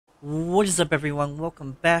What is up, everyone?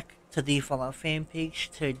 Welcome back to the Fallout fan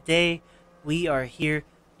page. Today, we are here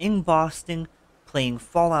in Boston playing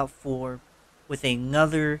Fallout 4 with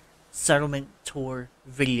another settlement tour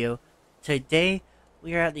video. Today,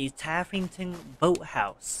 we are at the Taffington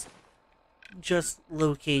Boathouse, just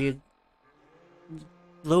located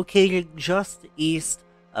just east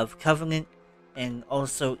of Covenant and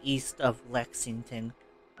also east of Lexington.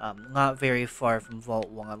 Not very far from Vault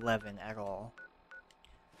 111 at all.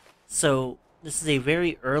 So this is a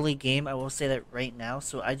very early game, I will say that right now,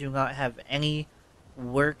 so I do not have any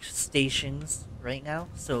workstations right now.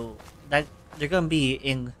 So that they're gonna be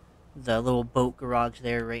in the little boat garage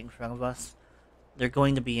there right in front of us. They're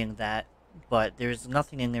going to be in that, but there's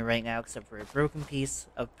nothing in there right now except for a broken piece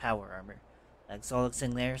of power armor. That's all that's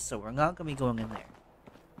in there, so we're not gonna be going in there.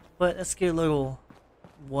 But let's get a little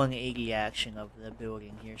 180 action of the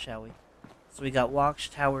building here, shall we? So we got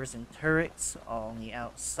watchtowers and turrets all on the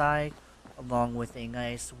outside, along with a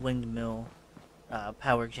nice windmill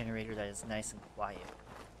power generator that is nice and quiet.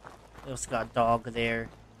 We also got a dog there,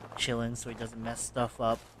 chilling so he doesn't mess stuff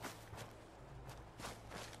up.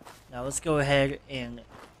 Now let's go ahead and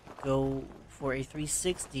go for a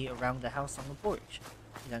 360 around the house on the porch.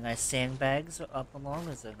 We got nice sandbags up along,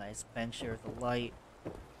 there's a nice bench there with a light.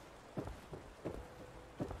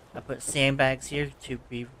 I put sandbags here to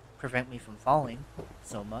prevent me from falling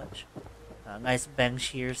so much. Nice bench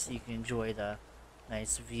here so you can enjoy the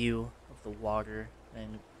nice view of the water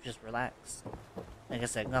and just relax. Like I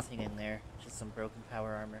said, nothing in there, just some broken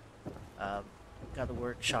power armor. Got the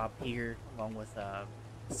workshop here along with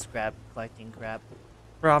scrap collecting crap.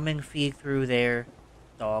 Ramen feed through there,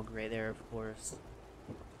 dog right there of course.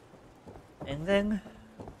 And then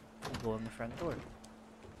we'll go in the front door.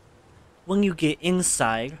 When you get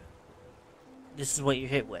inside, this is what you're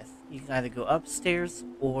hit with. You can either go upstairs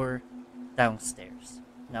or downstairs.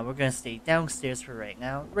 Now we're going to stay downstairs for right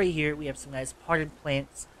now. Right here we have some nice potted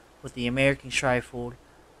plants with the American Trifold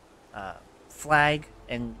flag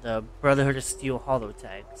and the Brotherhood of Steel hollow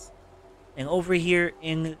tags. And over here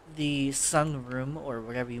in the sun room, or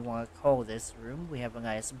whatever you want to call this room, we have a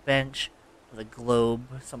nice bench with a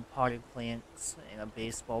globe, some potted plants, and a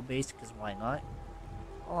baseball base, because why not?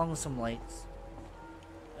 Along with some lights.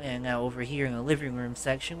 And now over here in the living room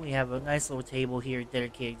section, we have a nice little table here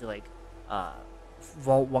dedicated to like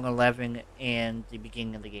Vault 111 and the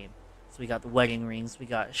beginning of the game. So we got the wedding rings, we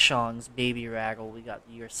got Sean's baby rattle, we got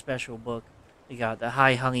your special book, we got the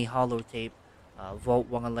High Honey holotape, Vault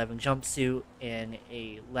 111 jumpsuit, and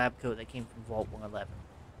a lab coat that came from Vault 111.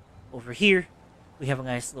 Over here, we have a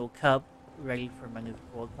nice little cup ready for my new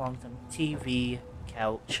Gold Quantum TV,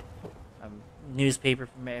 couch, newspaper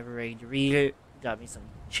for me ever ready to read it. Got me some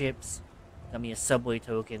chips. Got me a Subway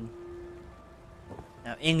token.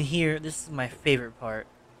 Now in here, this is my favorite part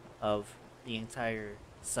of the entire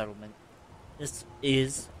settlement. This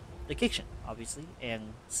is the kitchen, obviously,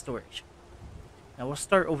 and storage. Now we'll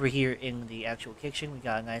start over here in the actual kitchen. We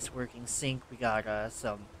got a nice working sink. We got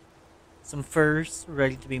some furs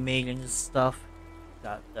ready to be made into stuff.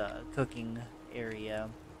 Got the cooking area,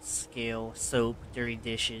 scale, soap, dirty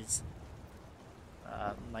dishes.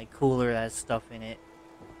 My cooler has stuff in it.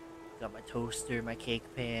 Got my toaster, my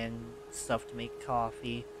cake pan, stuff to make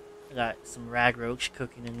coffee. I got some rag roach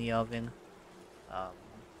cooking in the oven.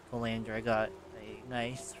 Colander, I got a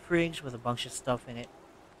nice fridge with a bunch of stuff in it,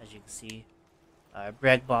 as you can see.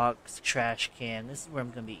 Bread box, trash can. This is where I'm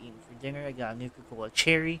going to be eating for dinner. I got a Nuka-Cola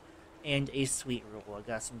cherry and a sweet roll. I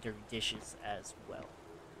got some dirty dishes as well.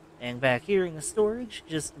 And back here in the storage,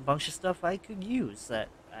 just a bunch of stuff I could use that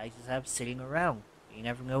I just have sitting around. You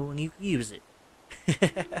never know when you can use it.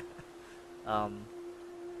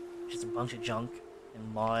 Just a bunch of junk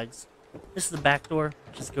and mods. This is the back door.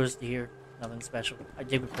 Just goes to here. Nothing special. I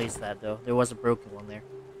did replace that though. There was a broken one there.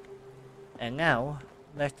 And now,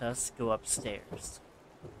 let us go upstairs.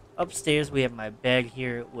 Upstairs we have my bed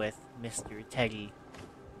here with Mr. Teddy.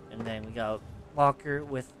 And then we got a locker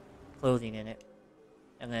with clothing in it.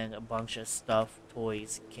 And then a bunch of stuff,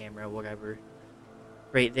 toys, camera, whatever.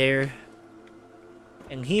 Right there.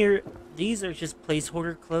 And here, these are just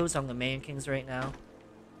placeholder clothes on the mannequins right now.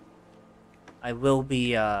 I will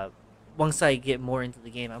be, once I get more into the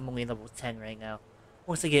game, I'm only level 10 right now.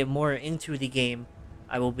 Once I get more into the game,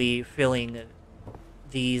 I will be filling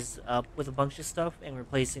these up with a bunch of stuff and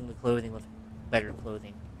replacing the clothing with better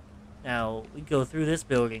clothing. Now, we go through this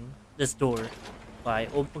building, this door, by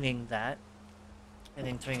opening that, and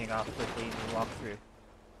then turning it off quickly and walk through.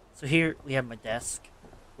 So here, we have my desk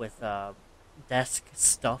with, desk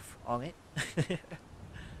stuff on it.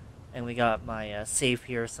 And we got my safe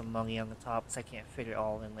here, some money on the top, because I can't fit it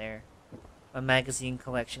all in there. my magazine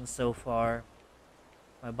collection so far,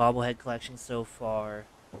 my bobblehead collection so far,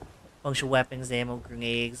 bunch of weapons, ammo,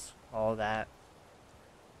 grenades, all that.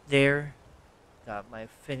 There, got my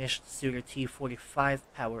finished Suitor T45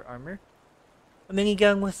 power armor, a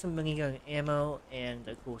minigun with some minigun ammo, and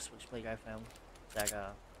a cool switchblade I found. That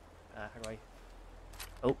how do I?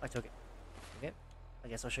 Oh, I took it. Okay, I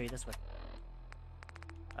guess I'll show you this one.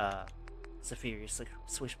 Superior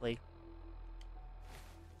switchblade.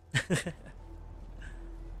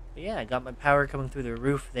 But yeah, I got my power coming through the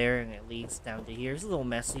roof there, and it leads down to here. It's a little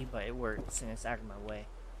messy, but it works, and it's out of my way.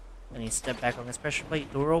 And you step back on this pressure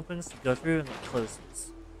plate, door opens, you go through, and it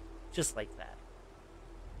closes. Just like that.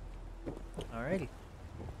 Alrighty.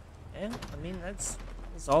 And, I mean, that's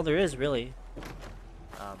all there is, really.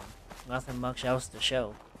 Nothing much else to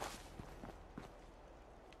show.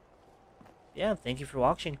 Yeah, thank you for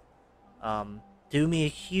watching. Do me a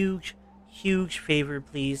huge, huge favor,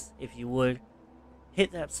 please, if you would.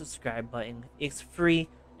 Hit that subscribe button. It's free,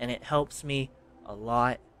 and it helps me a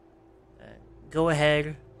lot. Go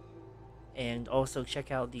ahead and also check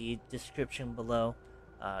out the description below.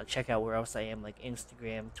 Check out where else I am, like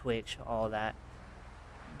Instagram, Twitch, all that.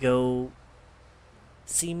 Go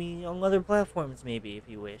see me on other platforms, maybe, if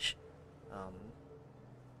you wish.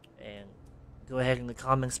 And go ahead in the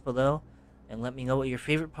comments below and let me know what your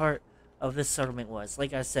favorite part of this settlement was.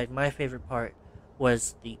 Like I said, my favorite part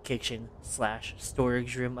was the kitchen /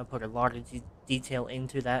 storage room. I put a lot of detail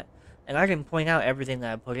into that, and I didn't point out everything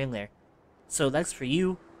that I put in there. So that's for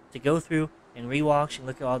you to go through and rewatch and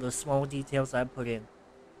look at all those small details I put in.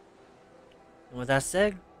 And with that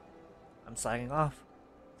said, I'm signing off.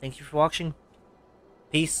 Thank you for watching.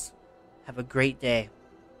 Peace. Have a great day.